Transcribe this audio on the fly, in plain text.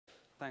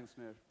Thanks,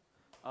 Nir.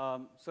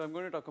 So I'm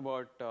going to talk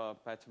about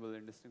patchable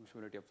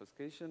indistinguishability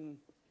obfuscation,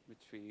 which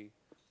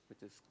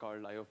is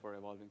called I/O for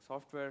evolving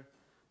software,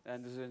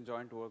 and this is in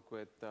joint work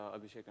with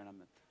Abhishek and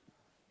Amit.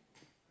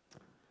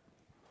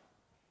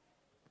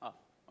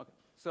 Okay.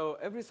 So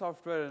every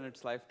software in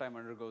its lifetime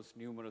undergoes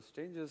numerous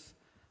changes,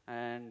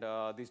 and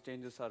these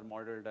changes are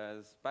modeled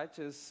as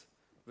patches,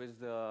 which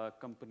the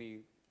company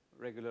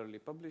regularly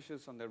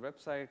publishes on their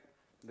website.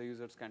 The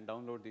users can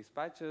download these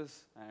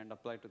patches and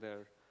apply to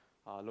their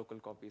local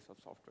copies of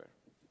software.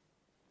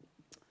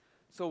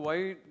 So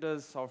why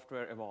does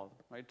software evolve,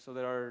 right? So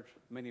there are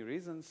many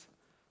reasons.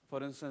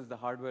 For instance, the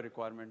hardware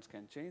requirements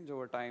can change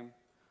over time.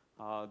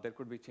 There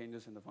could be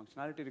changes in the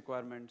functionality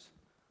requirements.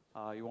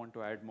 You want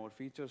to add more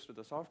features to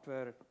the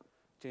software,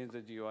 change the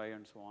GUI,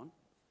 and so on.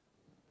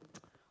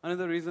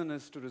 Another reason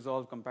is to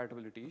resolve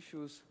compatibility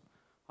issues.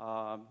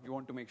 You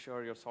want to make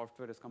sure your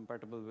software is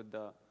compatible with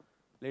the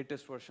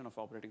latest version of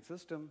operating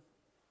system.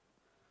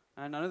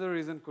 And another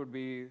reason could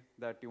be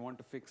that you want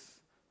to fix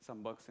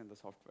some bugs in the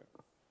software.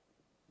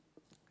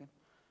 Okay.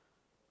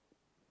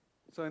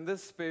 So in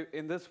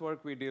this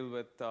work, we deal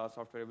with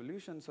software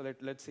evolution. So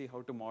let's see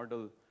how to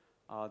model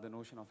the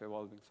notion of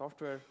evolving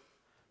software.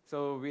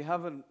 So we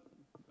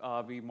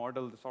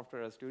model the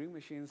software as Turing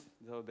machines.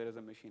 So there is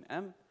a machine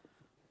M,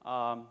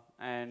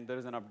 and there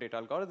is an update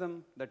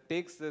algorithm that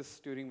takes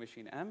this Turing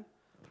machine M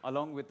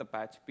along with the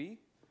patch P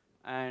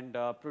and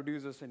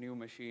produces a new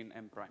machine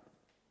M prime.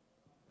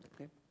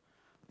 Okay.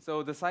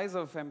 So the size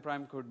of M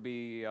prime could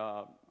be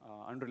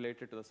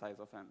unrelated to the size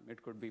of M.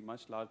 It could be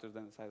much larger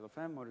than the size of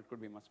M, or it could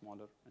be much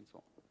smaller, and so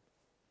on.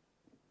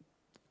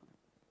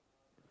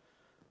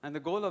 And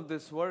the goal of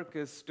this work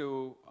is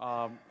to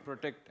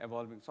protect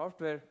evolving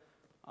software,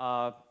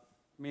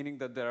 meaning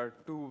that there are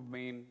two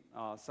main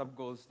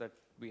sub-goals that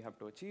we have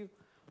to achieve.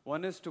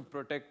 One is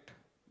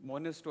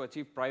to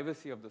achieve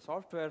privacy of the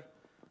software,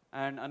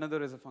 and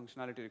another is a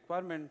functionality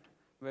requirement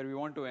where we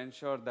want to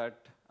ensure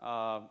that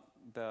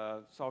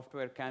the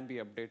software can be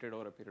updated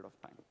over a period of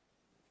time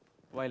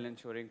while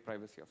ensuring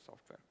privacy of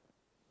software.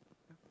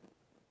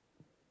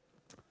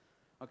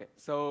 Okay,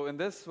 so in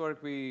this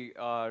work, we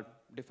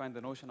define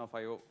the notion of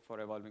I/O for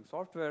evolving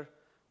software,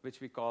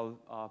 which we call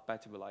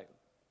patchable I/O.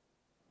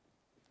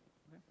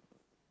 Okay.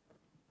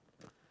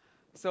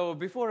 So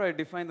before I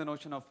define the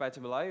notion of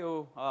patchable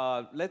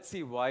I/O, let's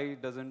see why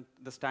doesn't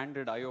the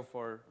standard I/O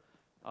for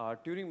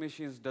Turing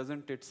machines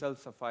doesn't itself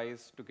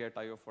suffice to get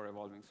I/O for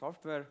evolving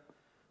software.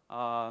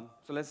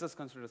 So let's just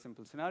consider a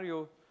simple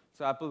scenario.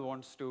 So Apple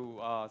wants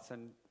to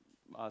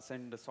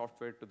send the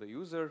software to the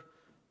user.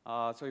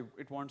 So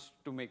it wants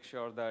to make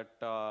sure that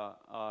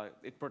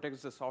it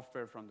protects the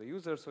software from the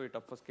user, so it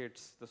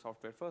obfuscates the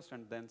software first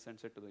and then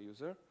sends it to the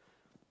user.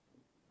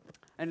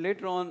 And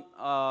later on,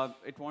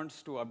 it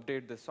wants to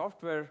update the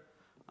software,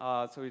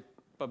 so it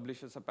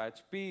publishes a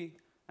patch P,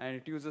 and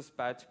it uses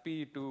patch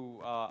P to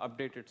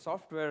update its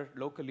software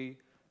locally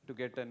to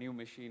get a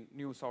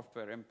new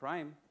software M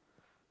prime.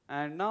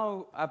 And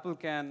now Apple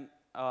can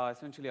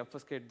essentially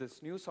obfuscate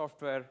this new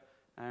software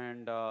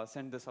and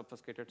send this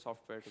obfuscated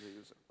software to the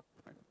user.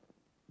 Right?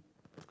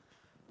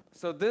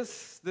 So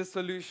this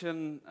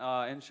solution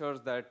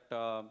ensures that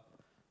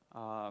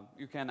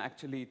you can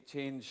actually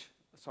change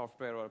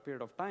software over a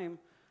period of time,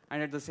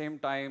 and at the same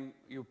time,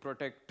 you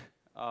protect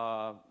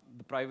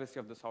the privacy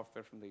of the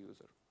software from the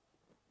user.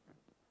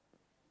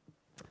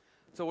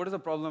 So what is the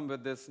problem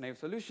with this naive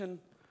solution?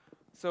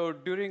 So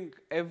during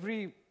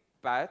every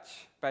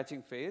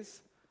patching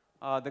phase,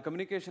 the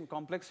communication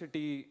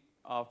complexity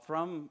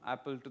from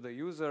Apple to the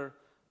user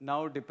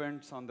now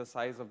depends on the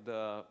size of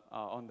the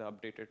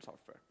updated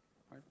software.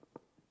 Right?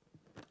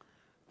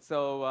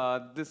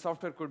 So this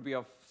software could be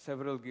of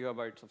several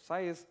gigabytes of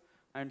size,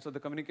 and so the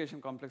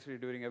communication complexity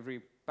during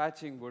every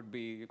patching would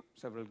be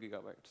several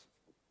gigabytes.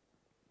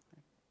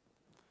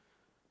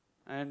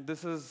 And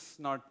this is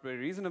not very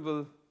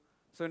reasonable.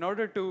 So in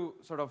order to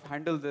sort of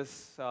handle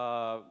this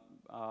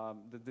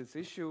this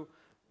issue,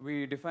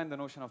 we define the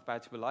notion of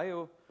patchable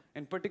I/O.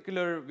 In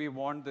particular, we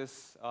want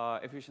this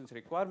efficiency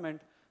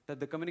requirement that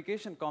the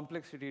communication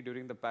complexity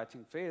during the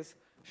patching phase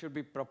should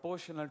be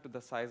proportional to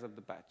the size of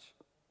the patch.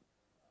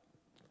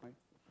 Right?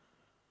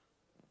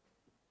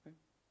 Okay.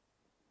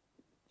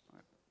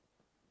 Right.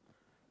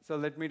 So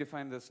let me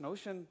define this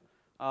notion.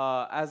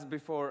 As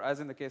before, as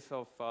in the case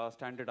of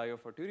standard I/O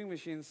for Turing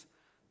machines,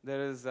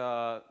 there is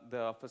the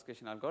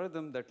obfuscation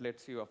algorithm that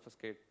lets you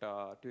obfuscate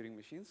Turing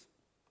machines.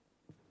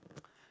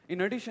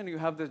 In addition, you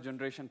have this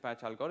generation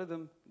patch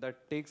algorithm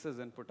that takes as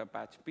input a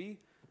patch P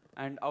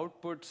and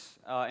outputs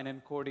an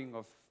encoding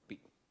of P.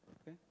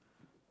 Okay?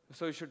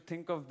 So you should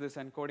think of this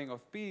encoding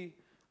of P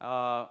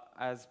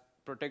as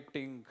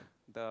protecting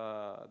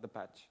the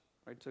patch.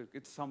 Right? So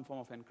it's some form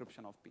of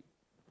encryption of P.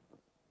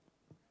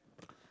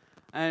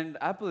 And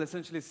Apple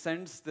essentially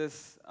sends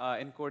this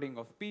encoding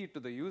of P to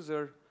the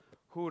user,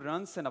 who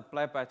runs an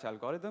apply patch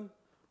algorithm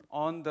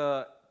on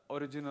the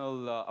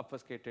original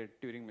obfuscated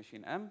Turing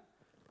machine M,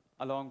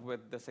 along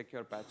with the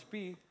secure patch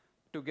P,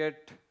 to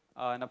get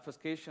an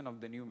obfuscation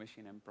of the new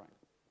machine M prime.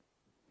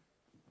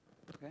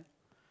 Okay?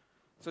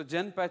 So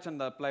gen patch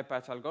and the apply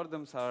patch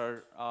algorithms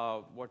are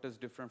what is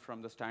different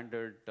from the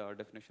standard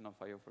definition of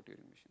I/O for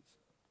Turing machines.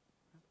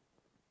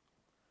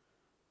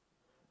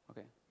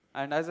 Okay.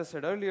 And as I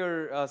said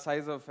earlier,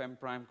 size of M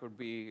prime could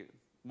be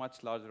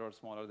much larger or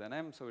smaller than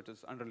M, so it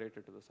is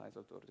unrelated to the size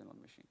of the original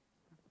machine.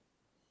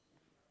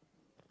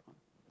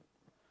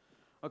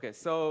 Okay,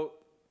 so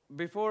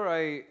before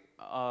I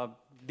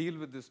deal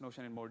with this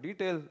notion in more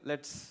detail,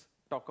 let's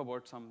talk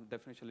about some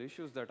definitional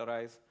issues that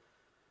arise.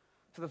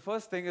 So the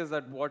first thing is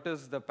that what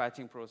is the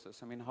patching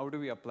process? I mean, how do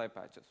we apply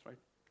patches,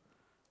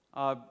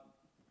 right?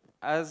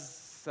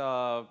 As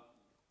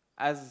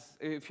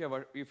if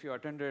you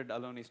attended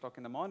Aloni's talk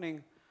in the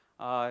morning,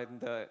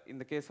 in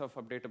the case of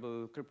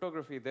updatable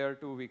cryptography, there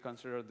too we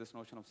consider this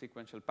notion of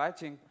sequential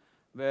patching,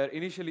 where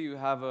initially you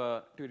have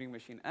a Turing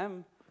machine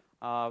M,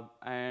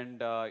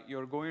 and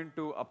you're going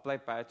to apply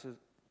patches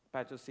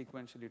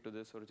sequentially to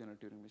this original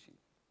Turing machine.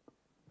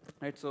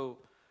 Right, so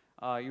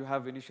you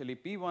have initially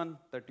P1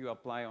 that you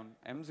apply on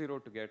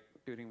M0 to get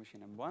Turing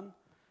machine M1,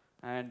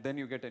 and then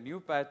you get a new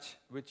patch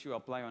which you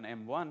apply on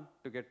M1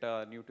 to get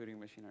a new Turing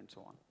machine, and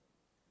so on.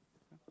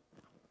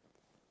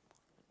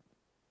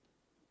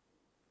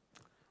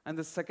 And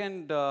the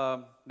second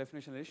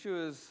definitional issue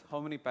is how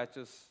many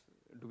patches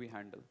do we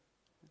handle?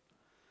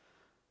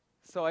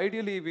 So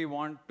ideally, we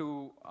want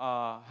to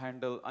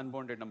handle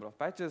unbounded number of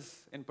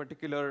patches. In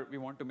particular, we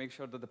want to make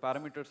sure that the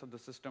parameters of the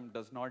system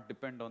does not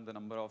depend on the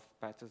number of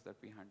patches that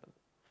we handle,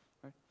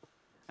 right?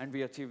 And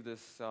we achieve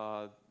this,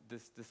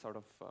 this sort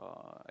of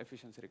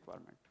efficiency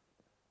requirement.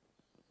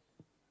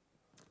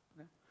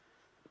 Okay.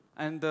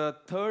 And the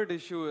third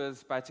issue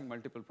is patching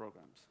multiple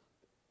programs.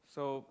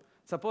 So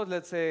suppose,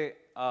 let's say,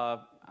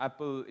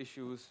 Apple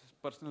issues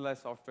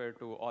personalized software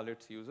to all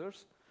its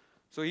users.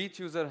 So each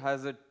user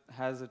has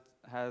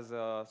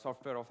a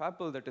software of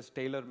Apple that is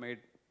tailor-made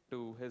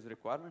to his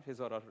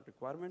or her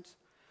requirements.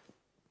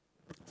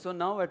 So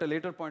now at a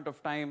later point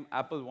of time,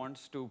 Apple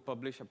wants to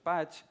publish a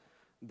patch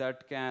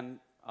that can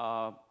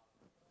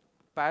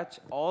patch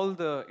all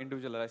the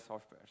individualized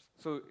softwares.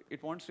 So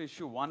it wants to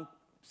issue one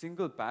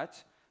single patch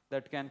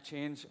that can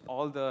change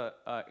all the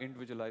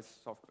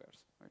individualized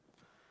softwares. Right?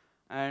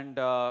 And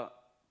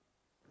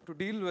to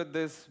deal with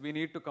this, we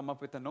need to come up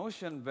with a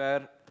notion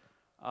where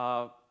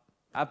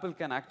Apple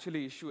can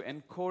actually issue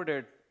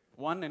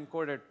one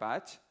encoded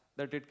patch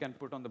that it can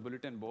put on the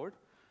bulletin board,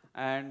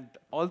 and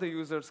all the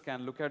users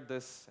can look at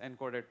this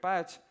encoded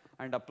patch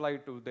and apply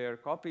it to their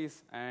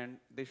copies, and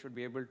they should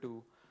be able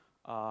to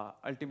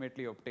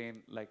ultimately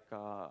obtain like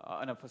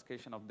an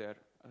obfuscation of their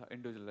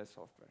individualized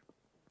software.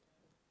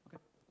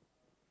 Okay.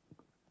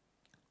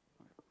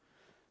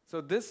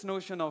 So this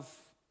notion of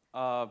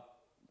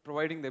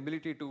providing the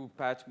ability to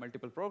patch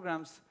multiple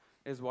programs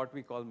is what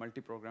we call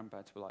multi-program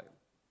patchable I/O.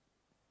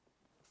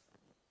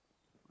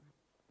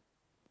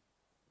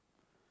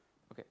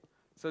 Okay,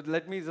 so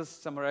let me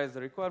just summarize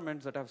the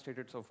requirements that I've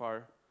stated so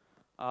far.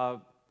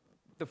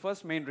 The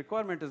first main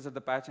requirement is that the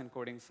patch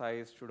encoding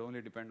size should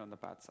only depend on the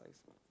patch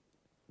size.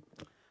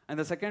 And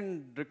the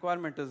second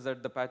requirement is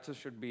that the patches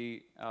should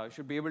be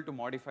able to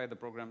modify the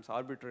programs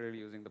arbitrarily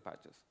using the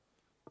patches.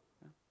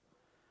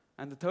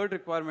 And the third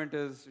requirement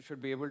is you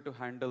should be able to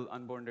handle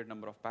unbounded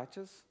number of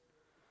patches.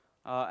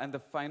 And the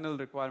final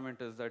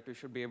requirement is that you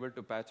should be able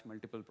to patch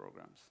multiple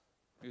programs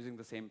using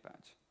the same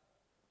patch.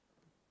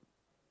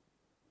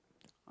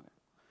 Okay.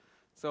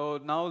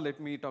 So now let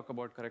me talk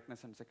about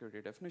correctness and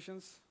security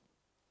definitions.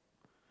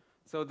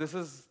 So this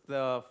is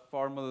the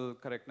formal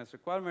correctness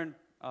requirement.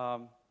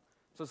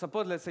 So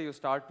suppose, let's say you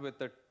start with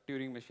the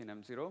Turing machine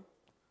M0,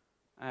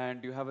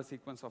 and you have a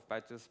sequence of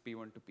patches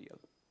P1 to PL.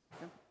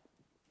 Okay?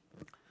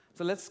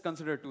 So let's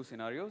consider two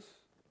scenarios.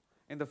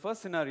 In the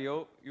first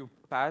scenario, you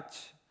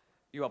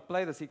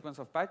apply the sequence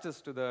of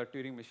patches to the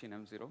Turing machine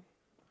M0,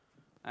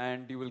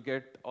 and you will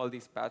get all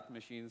these patch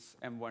machines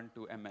M1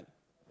 to ML. Right?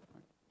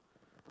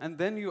 And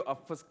then you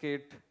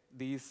obfuscate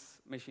these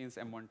machines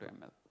M1 to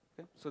ML.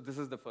 Okay? So this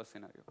is the first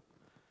scenario.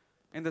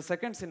 In the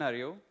second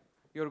scenario,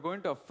 you're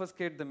going to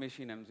obfuscate the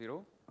machine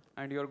M0,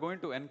 and you're going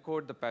to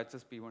encode the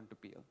patches P1 to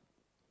PL.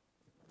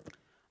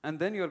 And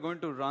then you're going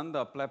to run the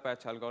apply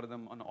patch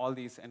algorithm on all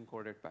these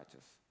encoded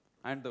patches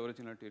and the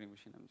original Turing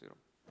machine M0.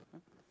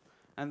 Okay?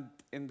 And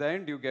in the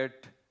end, you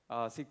get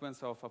a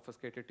sequence of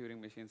obfuscated Turing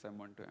machines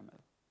M1 to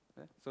ML.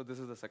 Okay? So this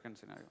is the second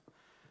scenario.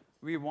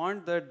 We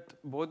want that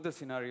both the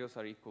scenarios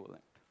are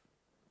equivalent.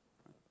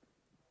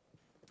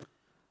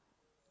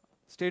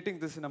 Stating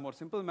this in a more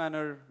simple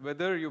manner,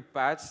 whether you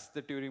patch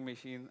the Turing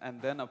machine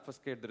and then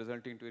obfuscate the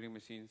resulting Turing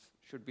machines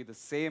should be the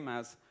same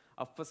as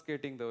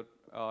obfuscating the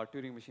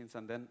Turing machines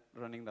and then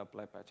running the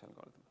apply patch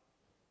algorithm.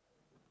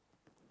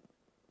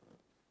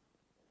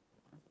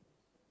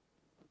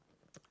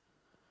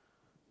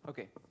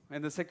 Okay,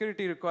 and the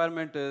security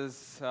requirement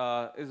is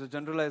a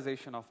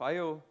generalization of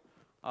I/O.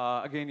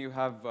 Again, you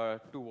have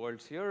two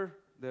worlds here.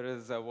 There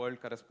is a world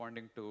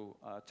corresponding to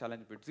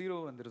challenge bit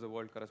 0, and there is a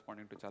world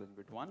corresponding to challenge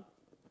bit 1.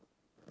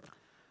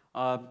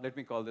 Let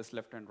me call this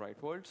left and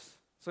right worlds.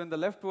 So in the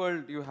left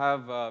world, you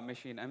have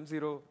machine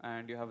M0,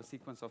 and you have a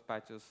sequence of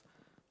patches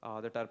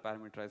that are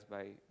parameterized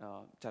by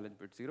challenge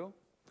bit 0.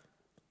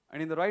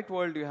 And in the right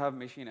world, you have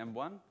machine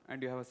M1,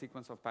 and you have a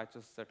sequence of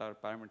patches that are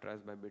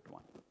parameterized by bit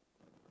 1.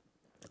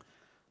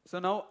 So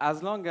now,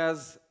 as long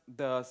as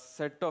the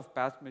set of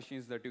patch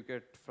machines that you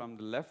get from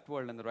the left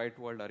world and the right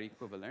world are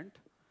equivalent,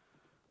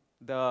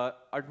 the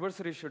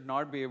adversary should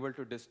not be able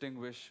to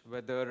distinguish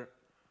whether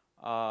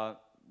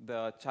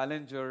the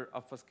challenger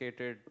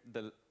obfuscated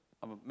the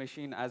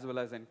machine as well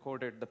as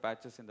encoded the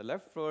patches in the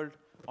left world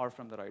or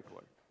from the right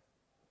world.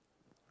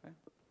 Okay?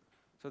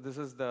 So this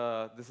is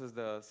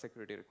the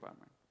security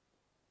requirement.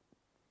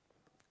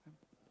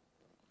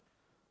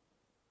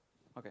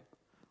 Okay.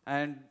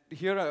 And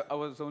here I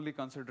was only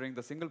considering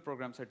the single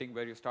program setting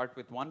where you start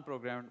with one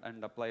program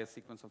and apply a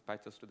sequence of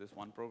patches to this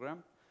one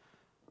program.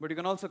 But you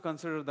can also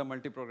consider the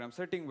multi-program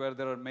setting where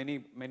there are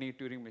many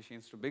Turing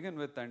machines to begin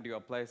with, and you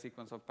apply a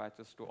sequence of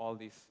patches to all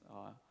these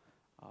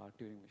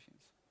Turing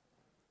machines.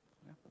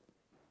 Yeah.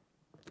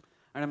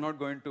 And I'm not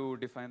going to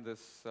define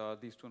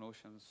these two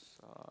notions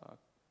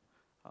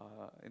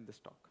in this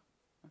talk.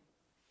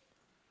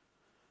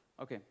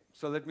 Okay,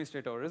 so let me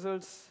state our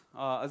results.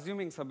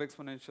 Assuming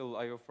sub-exponential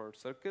I/O for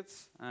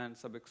circuits and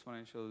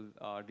sub-exponential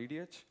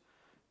DDH,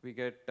 we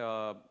get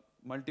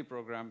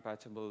multi-program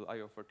patchable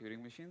I/O for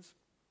Turing machines.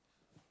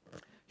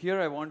 Here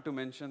I want to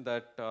mention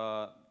that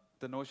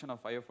the notion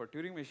of I/O for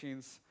Turing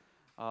machines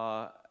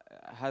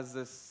has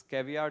this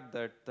caveat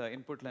that the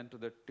input length to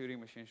the Turing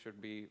machine should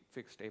be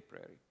fixed a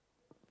priori.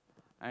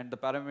 And the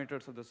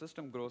parameters of the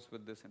system grows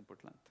with this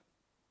input length.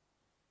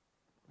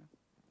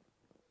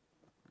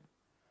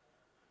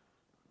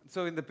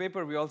 So in the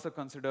paper, we also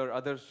consider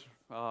other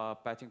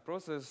patching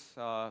process.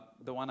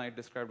 The one I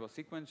described was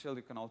sequential.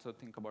 You can also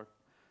think about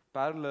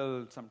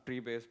parallel, some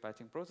tree-based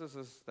patching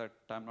processes that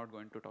I'm not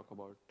going to talk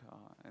about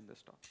in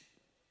this talk.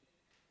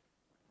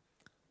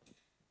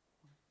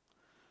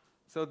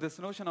 So this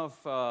notion of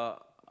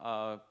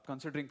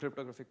considering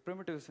cryptographic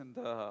primitives in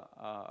the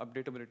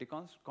updatability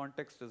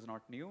context is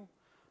not new.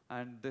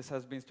 And this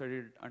has been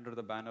studied under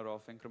the banner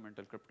of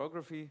incremental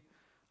cryptography.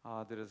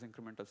 There is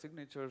incremental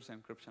signatures,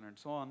 encryption, and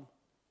so on.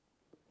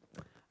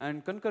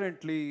 And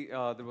concurrently,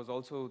 there was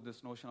also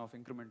this notion of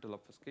incremental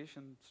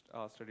obfuscation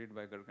studied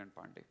by Garg and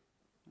Pandey.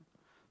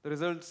 The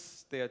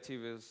results they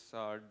achieve is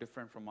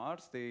different from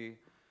ours. They,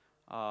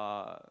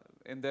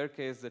 in their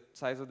case, the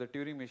size of the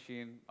Turing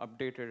machine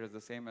updated is the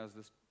same as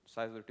the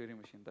size of the Turing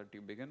machine that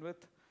you begin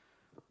with.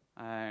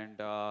 And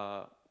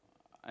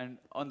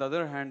on the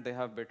other hand, they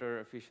have better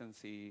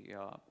efficiency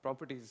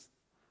properties,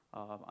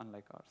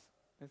 unlike ours.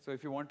 Okay, so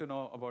if you want to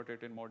know about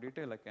it in more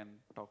detail, I can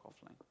talk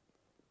offline.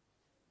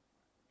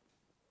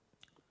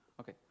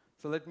 Okay,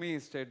 so let me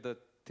state the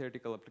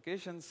theoretical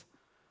applications.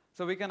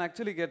 So we can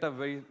actually get a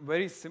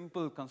very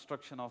simple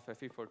construction of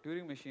FE for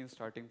Turing machines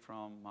starting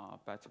from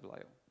patchable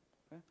I/O.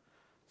 Okay?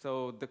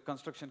 So the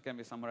construction can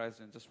be summarized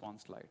in just one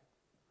slide.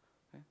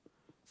 Okay?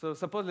 So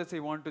suppose, let's say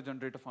you want to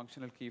generate a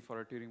functional key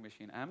for a Turing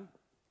machine M.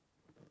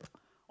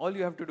 All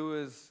you have to do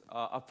is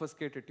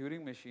obfuscate a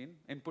Turing machine,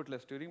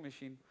 inputless Turing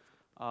machine,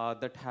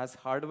 that has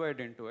hardwired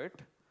into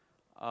it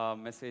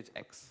message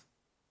X.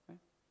 Okay?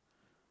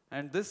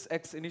 And this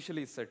X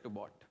initially is set to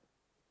bot.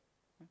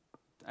 Okay?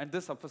 And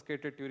this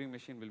obfuscated Turing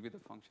machine will be the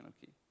functional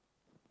key.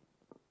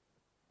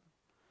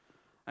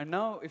 And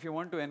now, if you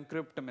want to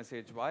encrypt a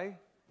message Y,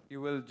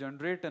 you will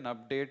generate an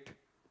update,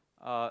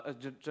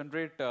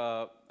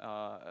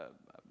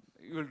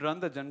 you will run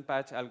the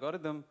genpatch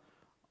algorithm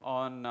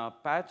on a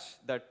patch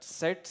that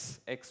sets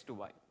X to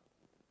Y.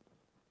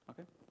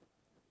 Okay?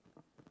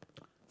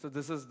 So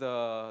this is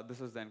the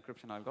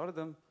encryption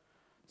algorithm.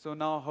 So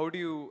now, how do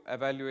you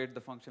evaluate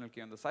the functional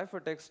key on the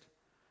ciphertext?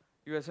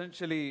 You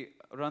essentially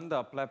run the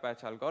apply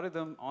patch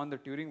algorithm on the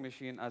Turing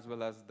machine as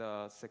well as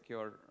the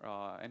secure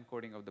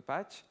encoding of the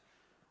patch.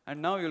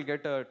 And now you'll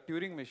get a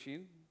Turing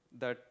machine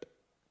that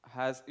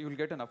has, you'll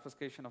get an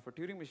obfuscation of a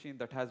Turing machine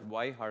that has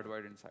Y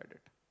hardwired inside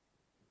it.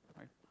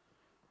 Right?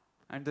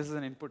 And this is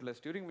an inputless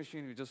Turing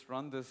machine. You just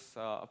run this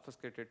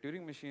obfuscated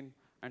Turing machine,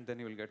 and then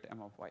you will get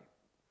M of Y.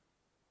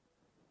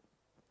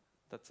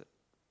 That's it.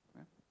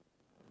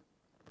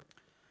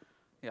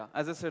 Yeah,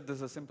 as I said, this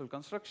is a simple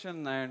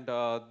construction, and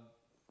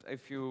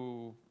if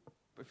you're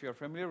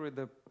familiar with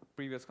the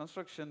previous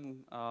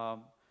construction,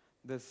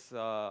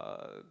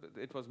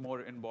 it was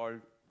more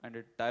involved, and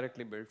it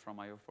directly built from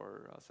I/O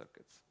for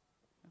circuits.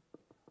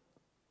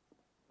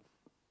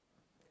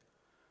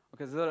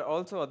 Okay, so there are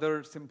also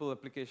other simple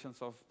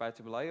applications of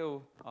patchable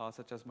I/O,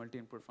 such as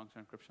multi-input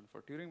function encryption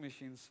for Turing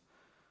machines,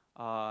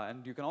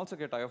 and you can also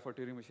get I/O for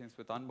Turing machines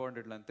with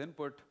unbounded length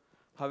input.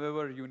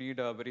 However, you need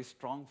a very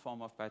strong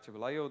form of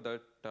patchable I/O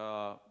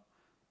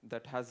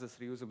that has this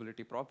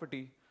reusability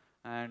property,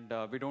 and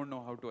we don't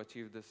know how to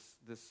achieve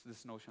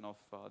this notion of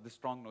this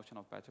strong notion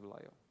of patchable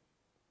I/O.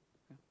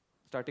 Okay?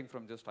 Starting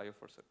from just I/O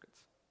for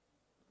circuits.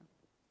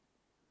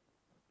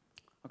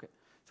 Okay,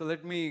 so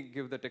let me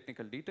give the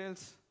technical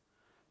details.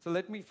 So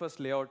let me first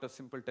lay out a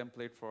simple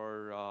template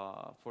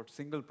for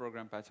single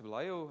program patchable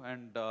I/O,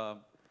 and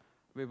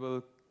we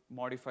will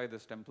modify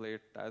this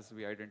template as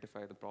we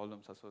identify the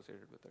problems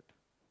associated with it.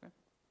 Okay?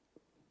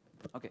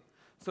 Okay,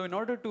 so in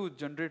order to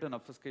generate an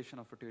obfuscation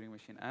of a Turing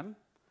machine M,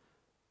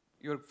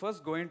 you're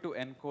first going to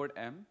encode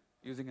M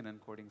using an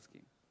encoding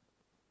scheme.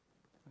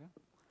 Okay?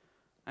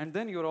 And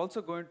then you're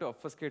also going to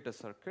obfuscate a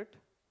circuit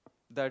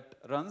that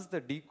runs the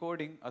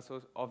decoding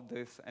of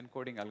this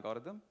encoding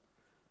algorithm.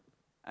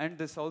 And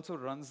this also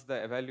runs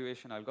the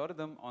evaluation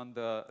algorithm on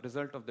the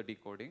result of the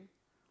decoding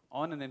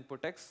on an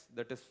input X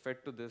that is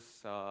fed to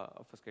this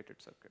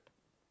obfuscated circuit.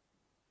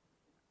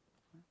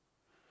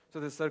 So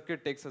this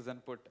circuit takes as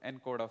input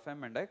encode of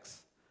M and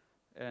X,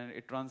 and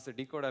it runs the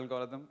decode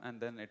algorithm, and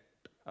then it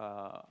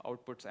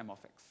outputs M of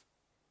X.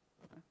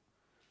 Okay.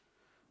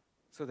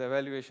 So the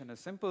evaluation is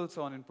simple.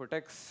 So on input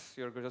X,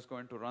 you're just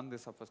going to run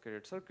this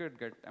obfuscated circuit,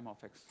 get M of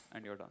X,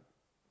 and you're done.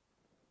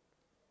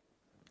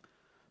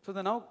 So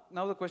now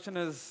the question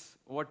is,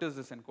 what is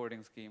this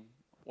encoding scheme?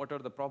 What are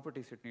the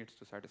properties it needs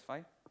to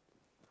satisfy?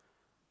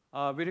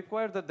 We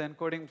require that the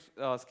encoding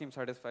scheme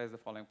satisfies the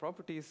following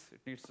properties. It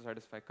needs to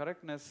satisfy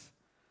correctness,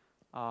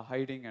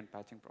 hiding, and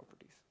patching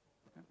properties.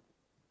 Okay.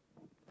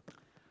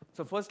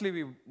 So firstly,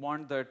 we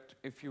want that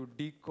if you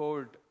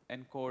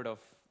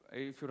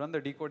if you run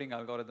the decoding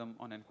algorithm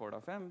on encode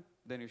of M,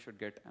 then you should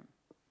get M.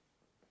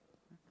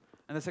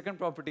 And the second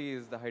property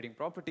is the hiding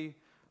property.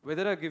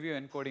 Whether I give you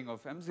encoding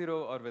of M0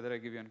 or whether I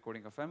give you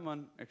encoding of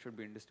M1, it should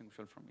be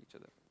indistinguishable from each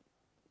other.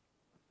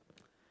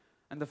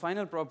 And the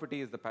final property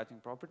is the patching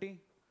property,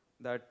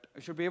 that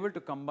you should be able to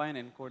combine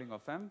encoding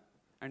of M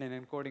and an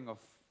encoding of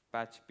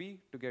patch P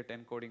to get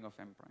encoding of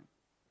M prime.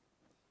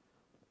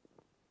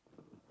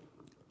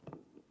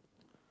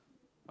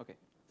 Okay,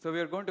 so we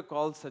are going to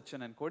call such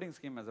an encoding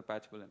scheme as a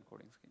patchable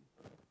encoding scheme.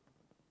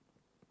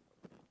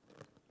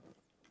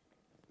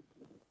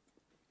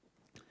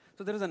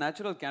 So there is a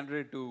natural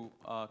candidate to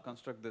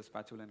construct this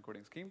patchable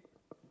encoding scheme,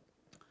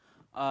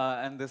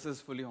 and this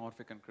is fully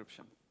homomorphic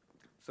encryption.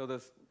 So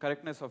the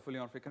correctness of fully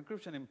homomorphic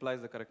encryption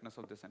implies the correctness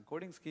of this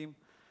encoding scheme,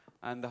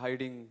 and the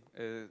hiding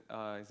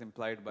is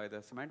implied by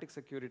the semantic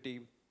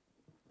security,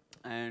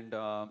 and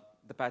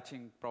the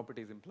patching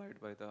property is implied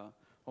by the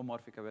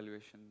homomorphic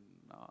evaluation,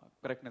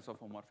 correctness of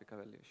homomorphic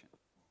evaluation.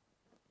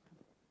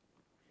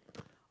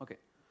 Okay,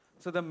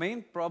 so the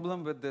main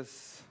problem with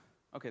this,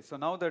 okay, so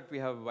now that we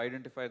have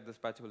identified this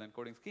patchable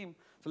encoding scheme,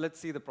 so let's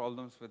see the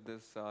problems with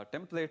this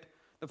template.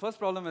 The first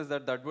problem is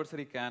that the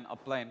adversary can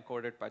apply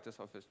encoded patches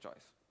of his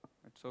choice.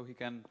 Right? So he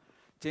can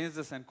change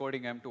this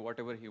encoding M to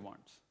whatever he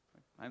wants.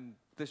 Right? And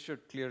this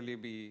should clearly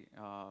be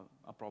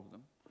a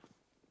problem.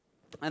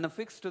 And a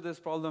fix to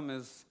this problem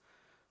is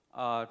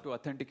to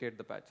authenticate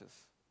the patches.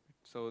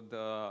 So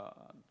the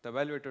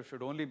evaluator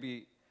should only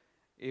be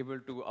able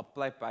to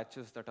apply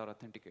patches that are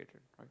authenticated.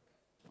 Right?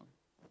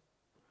 Okay.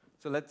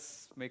 So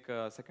let's make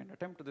a second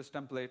attempt to this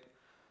template.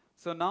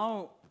 So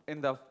now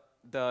in the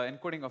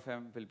encoding of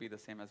M will be the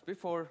same as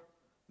before.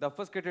 The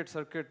obfuscated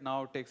circuit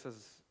now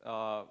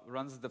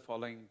runs the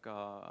following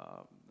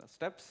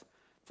steps.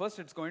 First,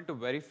 it's going to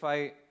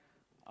verify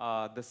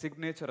the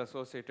signature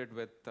associated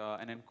with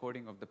an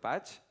encoding of the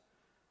patch.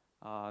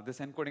 This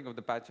encoding of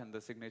the patch and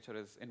the signature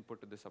is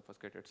input to this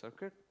obfuscated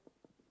circuit.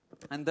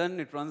 And then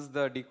it runs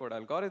the decode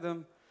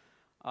algorithm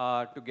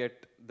to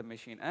get the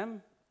machine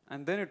M.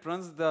 And then it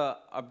runs the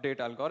update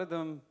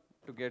algorithm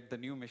to get the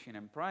new machine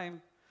M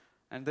prime.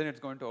 And then it's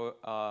going to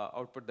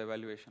output the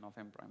evaluation of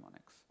M prime on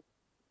X.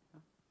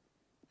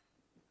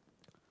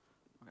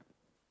 Okay.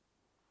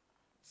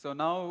 So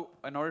now,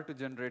 in order to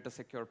generate a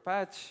secure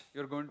patch,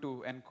 you're going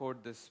to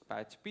encode this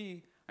patch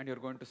P, and you're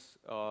going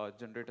to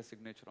generate a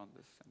signature on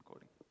this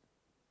encoding.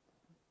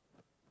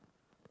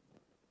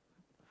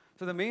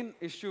 So the main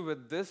issue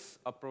with this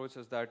approach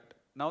is that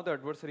now the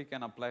adversary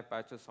can apply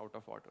patches out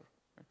of order.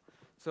 Right?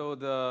 So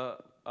the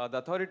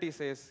authority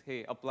says,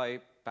 hey, apply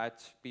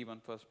patch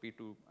P1 first,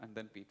 P2, and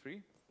then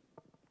P3.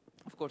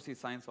 Of course, he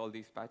signs all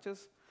these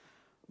patches.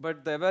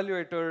 But the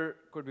evaluator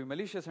could be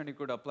malicious, and he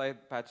could apply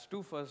patch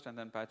 2 first, and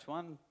then patch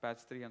 1, patch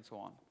 3, and so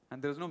on.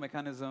 And there's no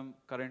mechanism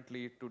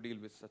currently to deal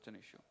with such an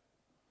issue.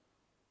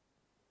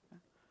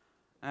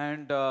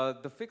 And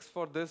the fix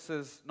for this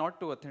is not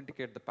to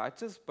authenticate the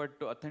patches, but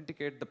to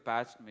authenticate the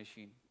patched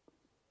machine.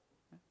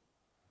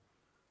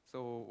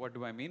 So what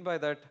do I mean by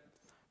that?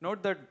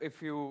 Note that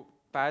if you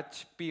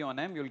patch P on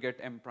M, you'll get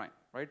M prime,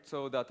 right?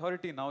 So the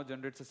authority now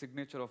generates a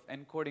signature of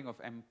encoding of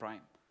M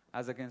prime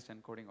as against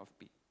encoding of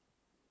P.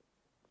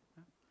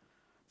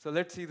 So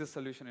let's see the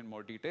solution in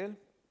more detail.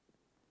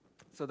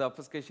 So the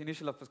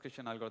initial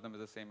obfuscation algorithm is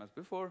the same as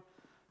before.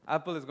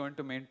 Apple is going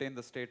to maintain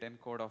the state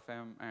encode of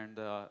M and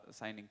the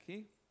signing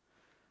key.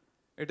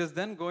 It is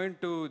then going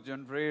to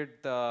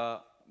generate the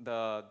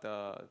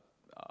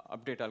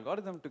update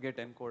algorithm to get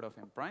encode of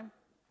M prime.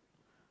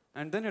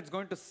 And then it's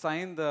going to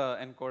sign the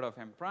encode of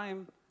M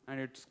prime, and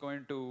it's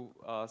going to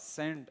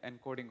send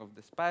encoding of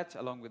this patch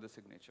along with the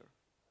signature.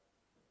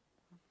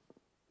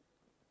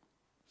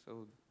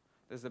 So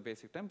this is the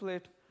basic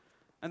template.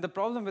 And the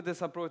problem with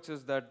this approach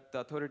is that the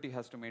authority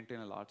has to maintain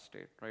a large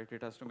state, right?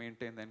 It has to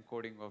maintain the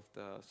encoding of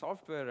the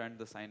software and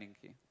the signing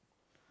key.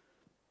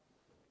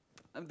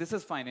 And this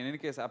is fine. In any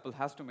case, Apple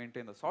has to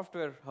maintain the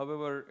software.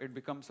 However, it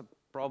becomes a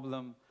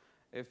problem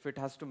if it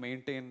has to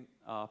maintain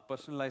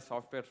personalized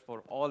software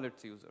for all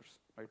its users,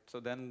 right? So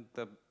then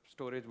the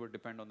storage would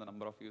depend on the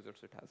number of users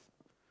it has.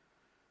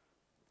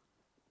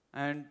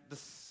 And the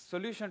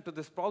solution to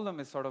this problem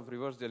is sort of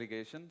reverse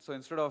delegation. So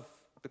instead of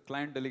the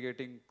client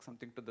delegating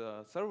something to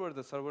the server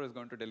is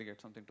going to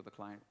delegate something to the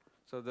client.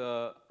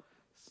 So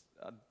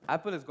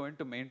Apple is going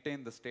to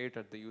maintain the state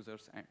at the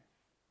user's end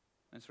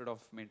instead of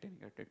maintaining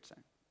it at its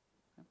end.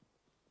 Okay.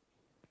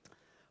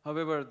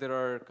 However, there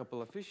are a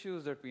couple of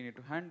issues that we need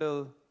to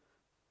handle.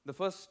 The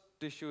first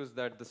issue is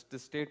that the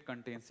state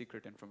contains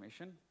secret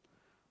information.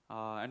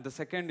 And the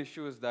second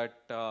issue is that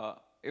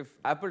if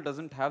Apple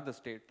doesn't have the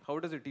state, how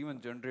does it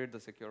even generate the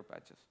secure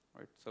patches,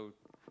 right? So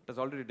it has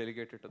already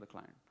delegated to the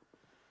client.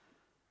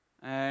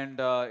 And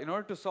in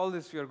order to solve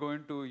this, we are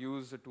going to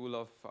use a tool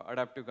of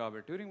adaptive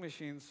garbage Turing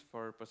machines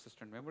for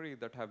persistent memory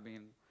that have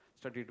been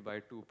studied by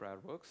 2 prior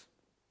works.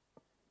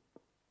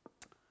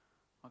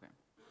 Okay.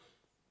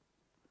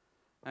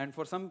 And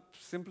for some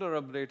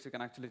simpler updates, you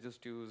can actually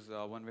just use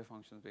one-way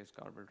functions-based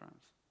garbage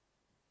rams.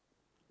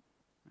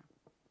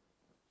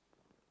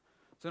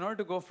 So in order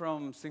to go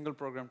from single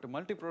program to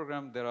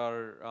multi-program, there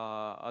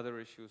are other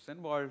issues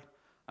involved.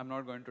 I'm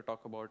not going to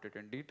talk about it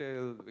in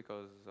detail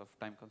because of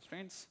time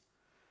constraints.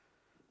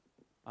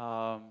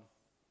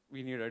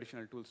 We need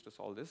additional tools to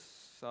solve this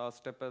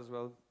step as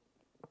well.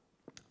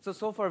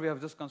 So far we have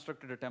just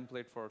constructed a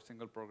template for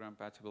single program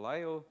patchable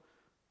I/O,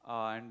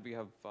 and we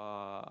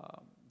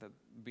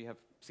have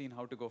seen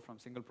how to go from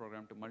single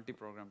program to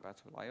multi-program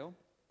patchable I/O.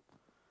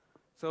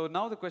 So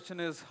now the question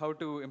is how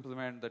to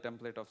implement the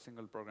template of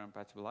single program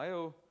patchable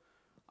I/O.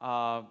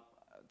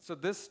 So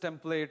this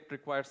template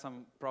requires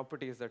some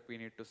properties that we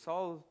need to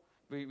solve.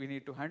 We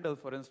need to handle,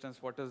 for instance,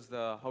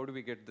 how do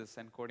we get this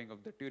encoding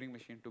of the Turing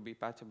machine to be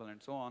patchable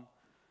and so on.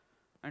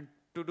 And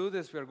to do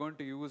this, we are going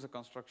to use a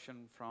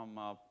construction from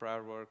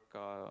prior work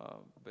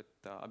with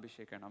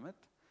Abhishek and Amit.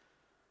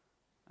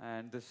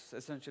 And this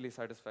essentially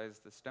satisfies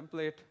this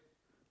template.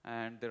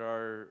 And there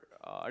are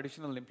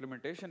additional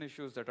implementation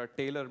issues that are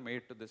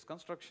tailor-made to this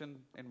construction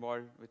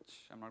involved,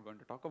 which I'm not going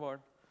to talk about.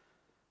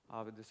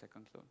 With this, I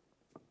conclude.